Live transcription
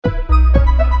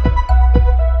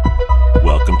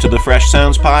the Fresh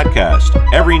Sounds Podcast.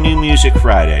 Every New Music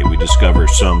Friday, we discover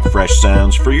some fresh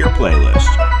sounds for your playlist.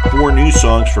 4 new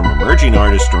songs from emerging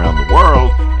artists around the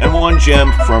world, and 1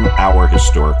 gem from our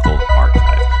historical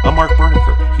archive. I'm Mark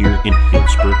Berniker, here in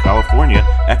Hillsborough, California,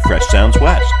 at Fresh Sounds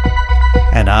West.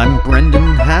 And I'm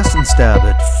Brendan Hassenstab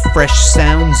at Fresh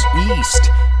Sounds East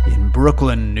in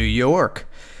Brooklyn, New York.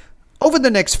 Over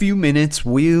the next few minutes,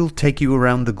 we'll take you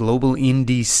around the global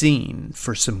indie scene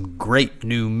for some great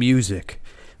new music.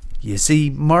 You see,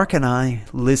 Mark and I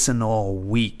listen all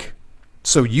week,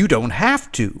 so you don't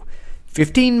have to.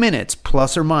 15 minutes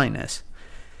plus or minus.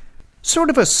 Sort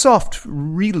of a soft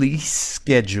release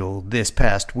schedule this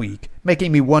past week,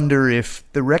 making me wonder if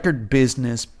the record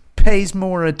business pays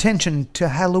more attention to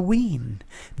Halloween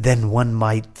than one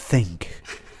might think.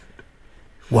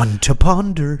 One to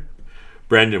ponder.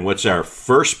 Brendan, what's our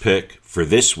first pick for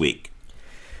this week?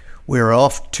 We're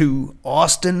off to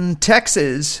Austin,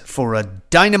 Texas for a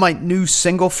dynamite new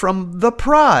single from the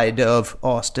pride of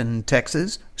Austin,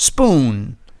 Texas,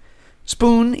 Spoon.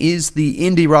 Spoon is the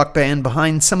indie rock band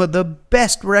behind some of the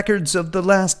best records of the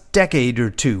last decade or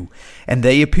two, and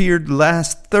they appeared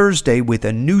last Thursday with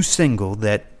a new single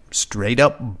that straight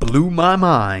up blew my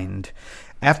mind.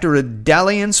 After a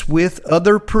dalliance with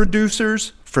other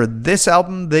producers, for this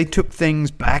album, they took things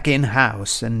back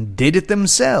in-house and did it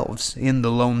themselves in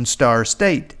the Lone Star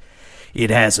State. It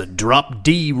has a drop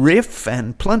D riff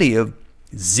and plenty of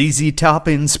ZZ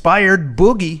Top-inspired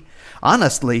boogie.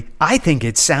 Honestly, I think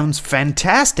it sounds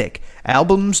fantastic.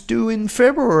 Album's due in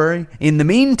February. In the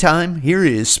meantime, here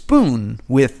is Spoon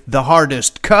with The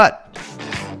Hardest Cut.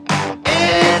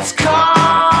 It's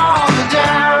coming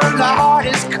down, the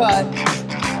hardest cut.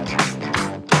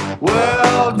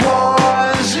 World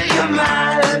wars in your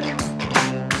mind.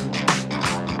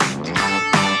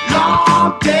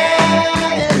 Long day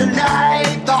and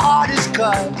night, the hardest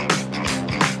cut.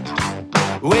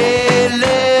 We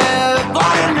live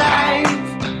for the night.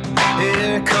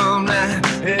 Here it come now,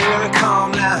 here it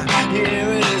come now. Here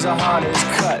it is, the hardest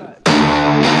cut.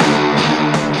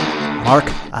 Mark,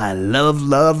 I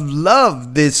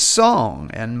love this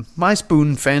song, and my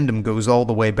Spoon fandom goes all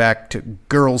the way back to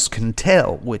Girls Can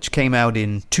Tell, which came out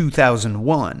in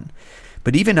 2001.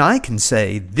 But even I can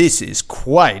say this is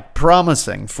quite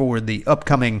promising for the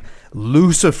upcoming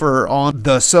Lucifer on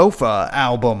the Sofa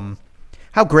album.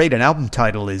 How great an album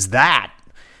title is that?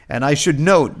 And I should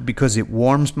note, because it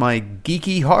warms my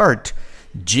geeky heart,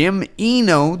 Jim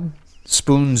Eno,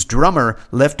 Spoon's drummer,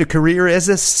 left a career as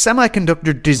a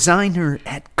semiconductor designer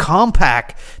at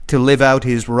Compaq to live out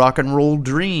his rock and roll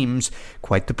dreams.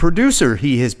 Quite the producer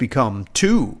he has become,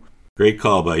 too. Great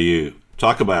call by you.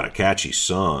 Talk about a catchy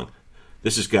song.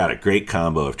 This has got a great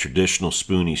combo of traditional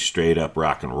Spoony straight-up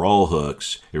rock and roll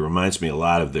hooks. It reminds me a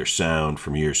lot of their sound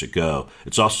from years ago.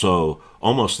 It's also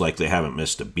almost like they haven't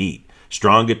missed a beat.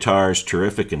 Strong guitars,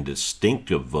 terrific and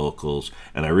distinctive vocals,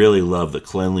 and I really love the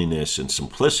cleanliness and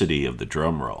simplicity of the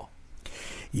drum roll.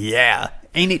 Yeah,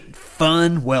 ain't it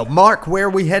fun? Well, Mark, where are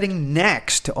we heading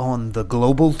next on the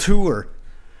global tour?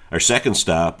 Our second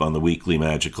stop on the weekly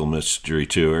Magical Mystery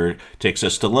Tour takes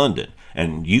us to London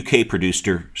and UK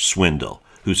producer Swindle,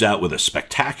 who's out with a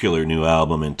spectacular new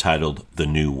album entitled The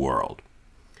New World.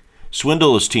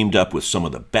 Swindle has teamed up with some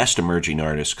of the best emerging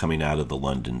artists coming out of the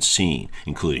London scene,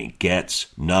 including Getz,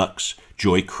 Nux,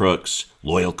 Joy Crooks,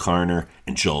 Loyal Carner,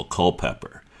 and Joel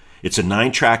Culpepper. It's a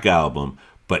 9-track album,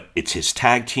 but it's his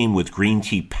tag team with Green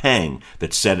Tea Peng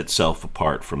that set itself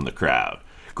apart from the crowd.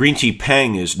 Green Tea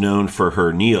Peng is known for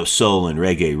her neo-soul and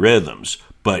reggae rhythms,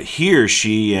 but here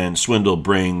she and Swindle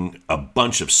bring a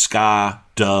bunch of ska,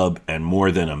 dub, and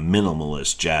more than a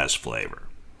minimalist jazz flavor.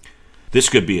 This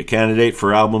could be a candidate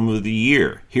for Album of the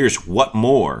Year. Here's What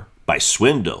More by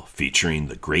Swindle featuring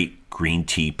the great Green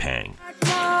Tea Peng.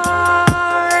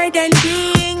 More than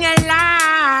being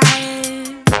alive.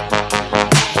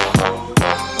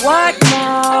 What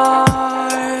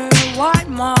more? What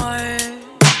more?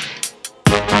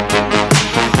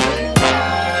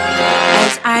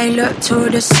 As I look to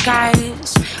the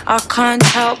skies, I can't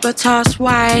help but ask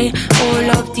why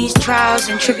all of these trials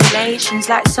and tribulations,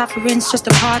 like suffering's just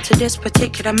a part of this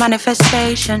particular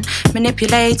manifestation.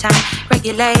 Manipulate and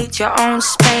regulate your own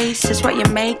space is what you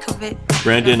make of it.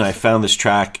 Brendan, I found this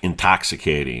track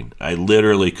intoxicating. I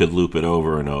literally could loop it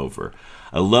over and over.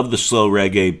 I love the slow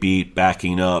reggae beat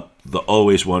backing up the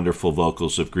always wonderful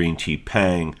vocals of Green Tea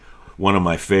Peng, one of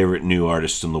my favorite new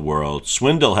artists in the world.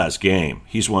 Swindle has game.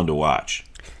 He's one to watch.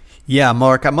 Yeah,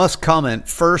 Mark, I must comment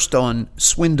first on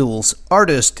Swindle's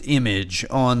artist image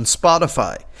on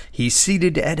Spotify. He's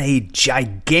seated at a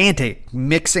gigantic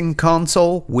mixing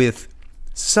console with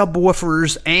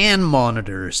subwoofers and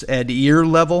monitors at ear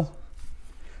level.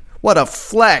 What a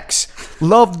flex!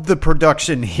 Loved the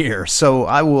production here, so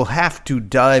I will have to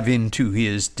dive into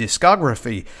his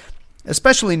discography,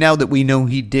 especially now that we know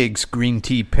he digs Green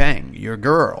Tea Peng, your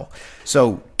girl.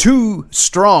 So 2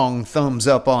 strong thumbs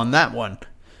up on that one.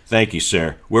 Thank you,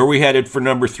 sir. Where are we headed for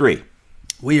number 3?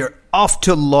 We are off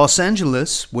to Los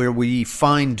Angeles, where we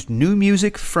find new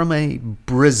music from a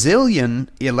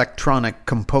Brazilian electronic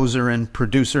composer and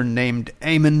producer named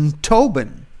Amon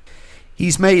Tobin.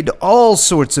 He's made all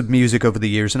sorts of music over the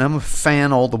years, and I'm a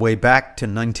fan all the way back to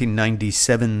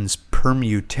 1997's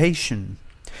Permutation.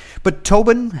 But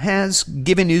Tobin has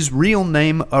given his real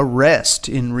name a rest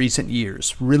in recent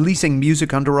years, releasing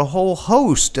music under a whole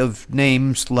host of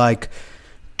names like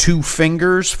Two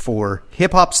Fingers for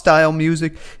hip-hop style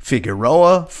music,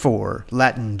 Figueroa for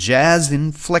Latin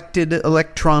jazz-inflected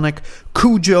electronic,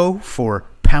 Cujo for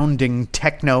pounding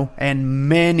techno, and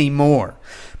many more.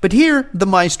 But here, the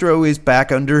maestro is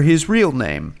back under his real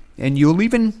name, and you'll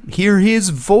even hear his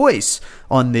voice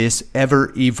on this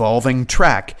ever-evolving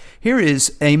track. Here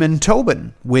is Amon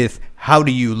Tobin with How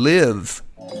Do You Live?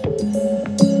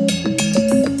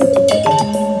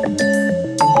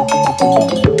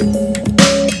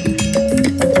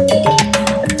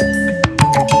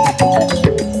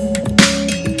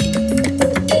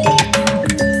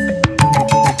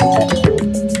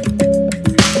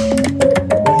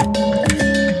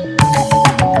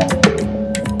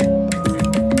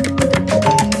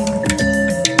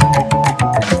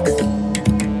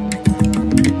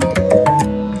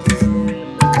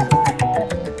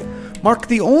 Mark,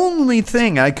 the only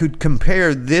thing I could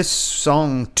compare this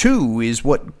song to is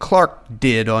what Clark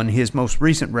did on his most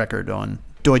recent record on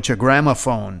Deutsche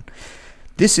Grammophon.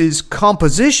 This is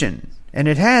composition, and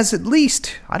it has at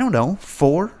least,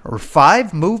 4 or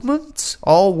 5 movements,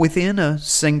 all within a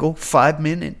single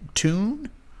 5-minute tune.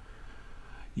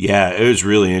 Yeah, it was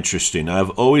really interesting. I've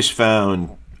always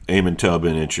found Amon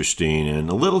Tobin interesting and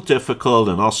a little difficult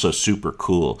and also super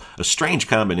cool. A strange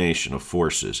combination of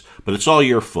forces, but it's all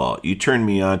your fault. You turned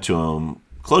me on to him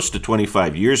close to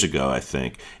 25 years ago, I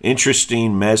think.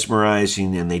 Interesting,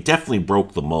 mesmerizing, and they definitely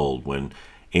broke the mold when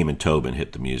Amon Tobin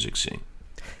hit the music scene.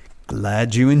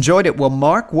 Glad you enjoyed it. Well,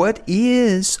 Mark, what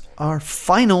is our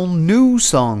final new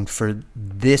song for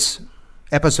this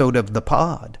episode of the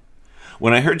pod?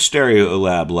 When I heard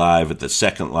Stereolab live at the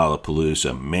second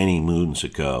Lollapalooza many moons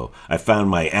ago, I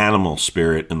found my animal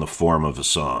spirit in the form of a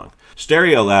song.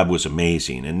 Stereolab was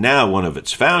amazing, and now one of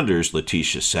its founders,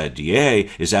 Laetitia Sadier,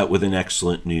 is out with an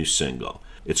excellent new single.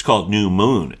 It's called New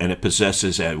Moon, and it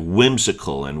possesses a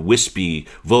whimsical and wispy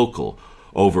vocal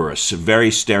over a very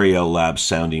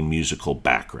Stereolab-sounding musical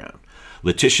background.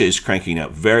 Laetitia is cranking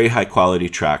out very high-quality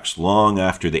tracks long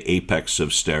after the apex of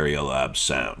Stereolab's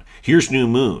sound. Here's New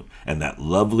Moon, and that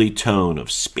lovely tone of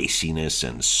spaciness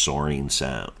and soaring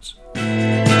sounds. Hold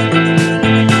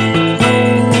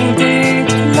it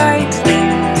lightly,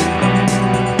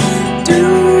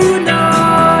 do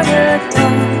not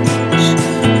attach,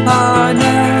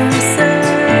 honor,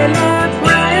 celebrate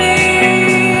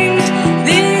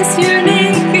this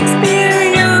unique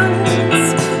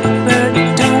experience, but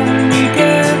don't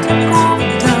get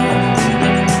caught up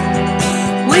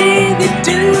with it,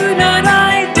 do not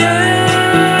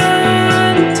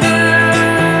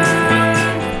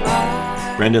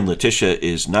Brendan, Laetitia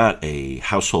is not a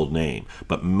household name,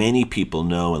 but many people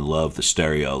know and love the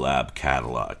Stereolab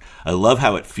catalog. I love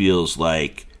how it feels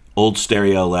like old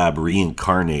Stereolab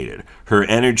reincarnated. Her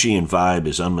energy and vibe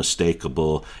is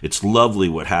unmistakable. It's lovely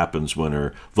what happens when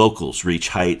her vocals reach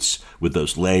heights with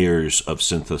those layers of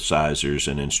synthesizers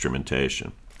and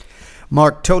instrumentation.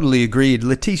 Mark totally agreed.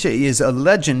 Laetitia is a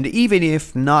legend, even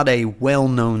if not a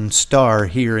well-known star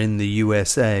here in the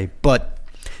USA. But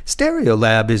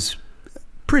Stereolab is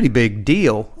pretty big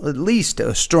deal, at least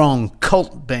a strong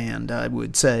cult band, I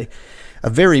would say. A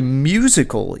very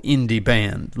musical indie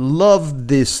band. Love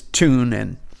this tune,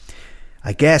 and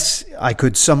I guess I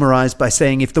could summarize by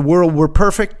saying if the world were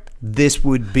perfect, this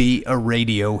would be a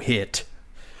radio hit.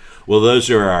 Well, those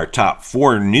are our top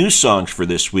 4 new songs for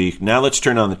this week. Now let's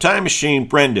turn on the time machine.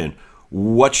 Brendan,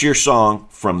 what's your song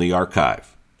from the archive?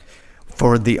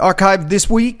 For the archive this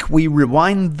week, we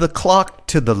rewind the clock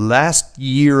to the last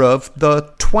year of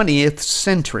the 20th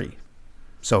century.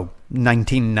 So,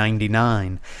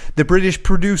 1999. The British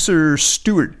producer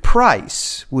Stuart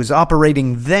Price was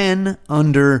operating then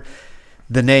under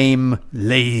the name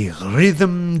Les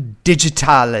Rhythms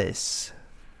Digitales.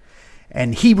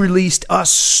 And he released a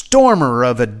stormer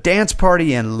of a dance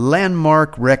party and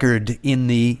landmark record in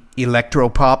the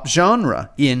electropop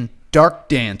genre in Dark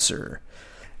Dancer.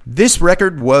 This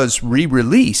record was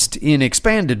re-released in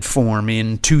expanded form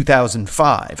in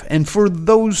 2005, and for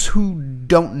those who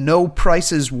don't know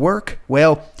Price's work,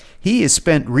 well, he has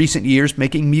spent recent years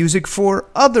making music for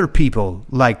other people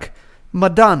like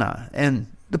Madonna and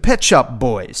the Pet Shop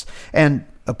Boys, and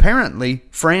apparently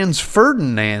Franz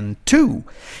Ferdinand too.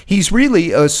 He's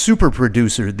really a super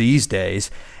producer these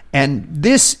days, and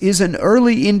this is an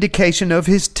early indication of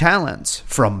his talents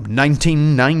from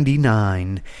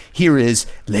 1999. Here is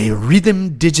Le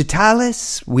Rhythm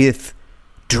Digitalis with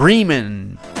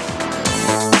Dreamin'.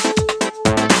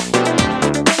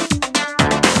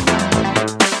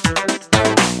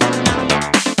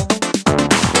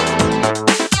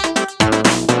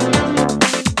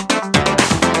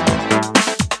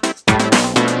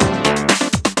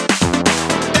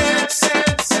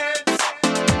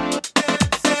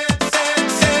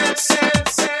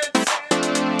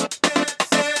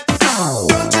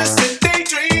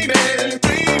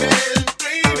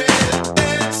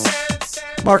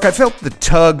 Mark, I felt the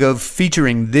tug of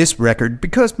featuring this record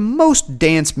because most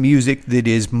dance music that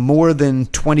is more than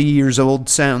 20 years old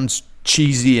sounds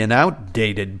cheesy and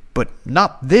outdated, but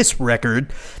not this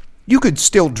record. You could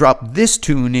still drop this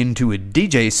tune into a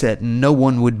DJ set and no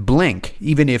one would blink,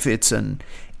 even if it's an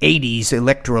 80s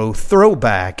electro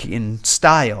throwback in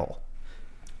style.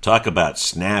 Talk about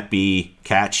snappy,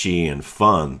 catchy, and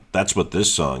fun. That's what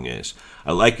this song is.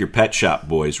 I like your Pet Shop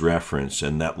Boys reference,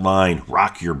 and that line,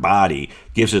 rock your body,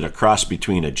 gives it a cross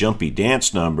between a jumpy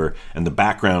dance number and the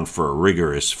background for a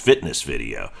rigorous fitness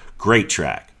video. Great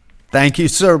track. Thank you,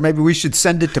 sir. Maybe we should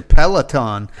send it to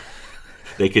Peloton.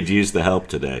 They could use the help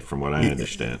today, from what I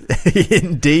understand.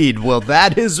 Indeed. Well,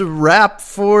 that is a wrap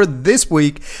for this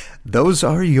week. Those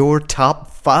are your top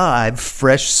 5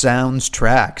 Fresh Sounds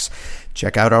tracks.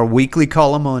 Check out our weekly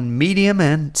column on Medium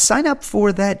and sign up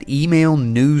for that email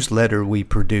newsletter we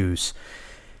produce.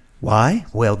 Why?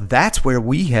 Well, that's where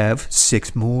we have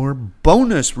 6 more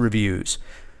bonus reviews.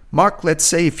 Mark, let's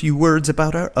say a few words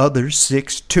about our other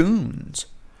 6 tunes.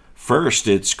 First,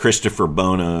 it's Christopher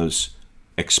Bono's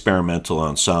experimental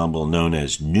ensemble known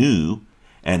as New,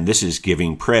 and this is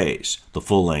Giving Praise. The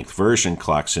full-length version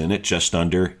clocks in at just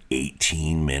under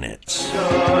 18 minutes.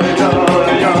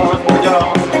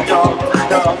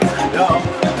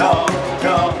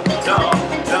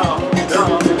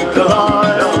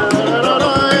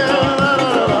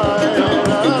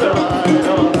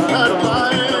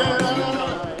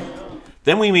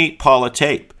 Then we meet Paula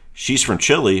Tape. She's from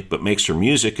Chile, but makes her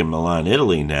music in Milan,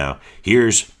 Italy now.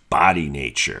 Here's Body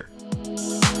Nature.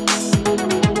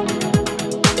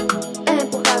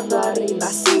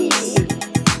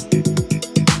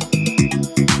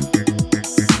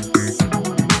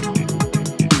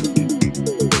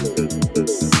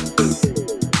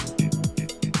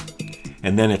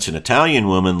 And then it's an Italian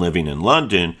woman living in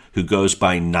London who goes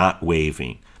by Not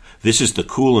Waving. This is the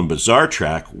cool and bizarre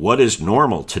track, What is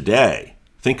Normal Today?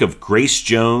 Think of Grace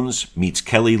Jones meets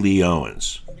Kelly Lee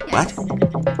Owens. What?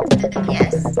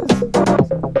 Yes.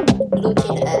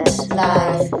 Looking at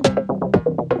life.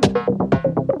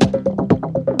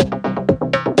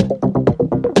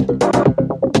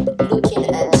 Looking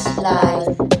at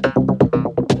life.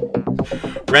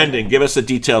 Brendan, give us the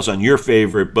details on your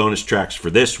favorite bonus tracks for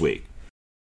this week.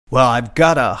 Well, I've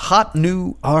got a hot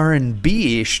new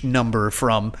R&B-ish number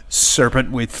from Serpent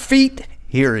with Feet.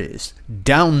 Here is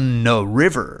Down the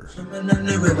River.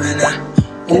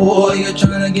 Oh, you're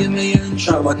trying to get me in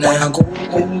trouble now. Go,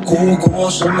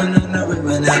 swimming in the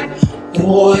river now.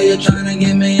 Oh, you're trying to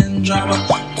get me in trouble.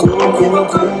 Go,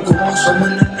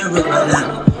 swimming in the river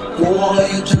now. Oh,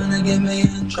 you're trying to get me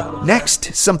in trouble.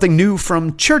 Next, something new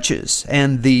from Churches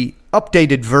and the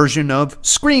updated version of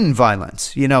Screen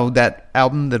Violence. You know, that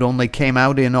album that only came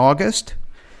out in August?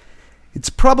 It's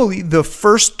probably the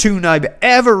first tune I've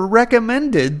ever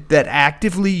recommended that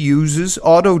actively uses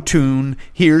auto-tune.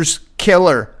 Here's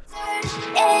Killer.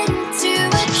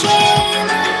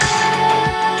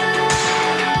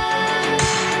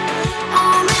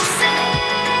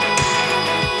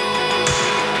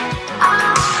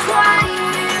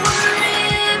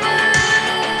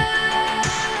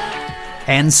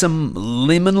 And some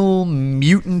liminal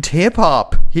mutant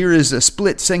hip-hop. Here is a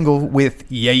split single with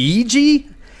Yaiji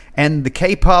and the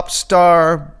K-pop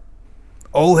star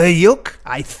Oh Hyuk,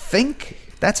 I think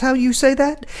that's how you say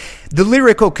that. The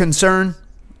lyrical concern,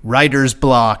 writer's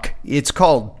block. It's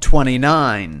called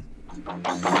 29.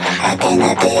 I've been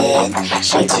a bit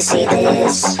shy to say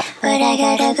this, but I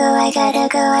gotta go, I gotta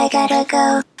go, I gotta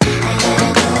go.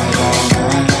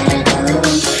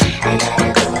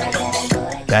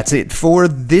 That's it for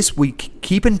this week.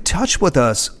 Keep in touch with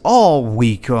us all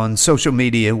week on social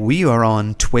media. We are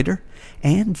on Twitter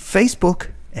and Facebook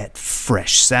at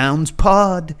Fresh Sounds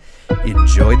Pod.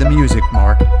 Enjoy the music,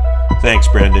 Mark. Thanks,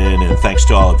 Brendan, and thanks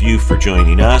to all of you for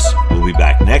joining us. We'll be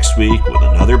back next week with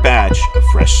another batch of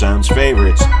Fresh Sounds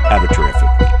favorites. Have a terrific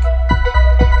week.